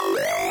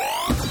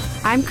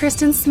I'm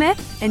Kristen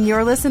Smith, and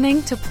you're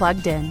listening to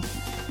Plugged In.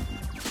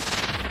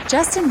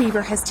 Justin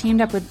Bieber has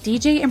teamed up with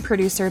DJ and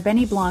producer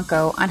Benny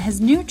Blanco on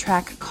his new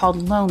track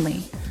called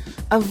Lonely.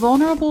 A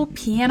vulnerable,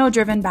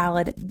 piano-driven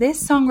ballad,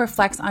 this song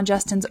reflects on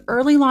Justin's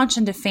early launch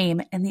into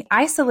fame and the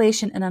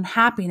isolation and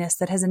unhappiness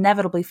that has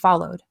inevitably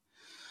followed.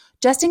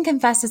 Justin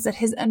confesses that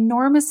his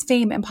enormous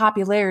fame and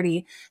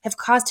popularity have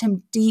caused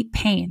him deep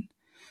pain.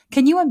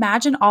 Can you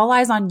imagine all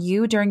eyes on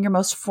you during your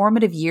most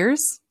formative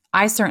years?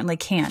 I certainly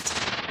can't.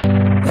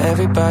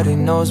 Everybody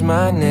knows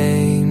my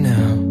name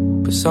now,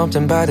 but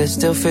something about it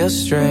still feels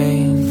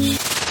strange.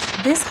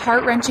 This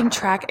heart-wrenching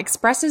track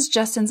expresses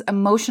Justin's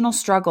emotional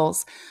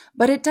struggles,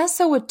 but it does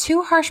so with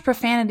two harsh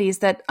profanities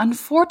that,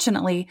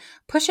 unfortunately,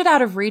 push it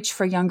out of reach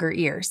for younger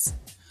ears.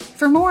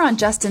 For more on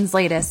Justin's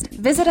latest,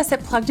 visit us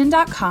at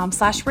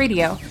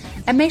pluggedin.com/radio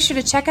and make sure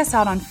to check us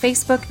out on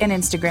Facebook and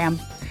Instagram.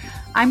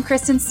 I'm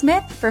Kristen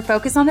Smith for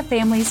Focus on the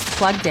Family's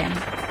Plugged In.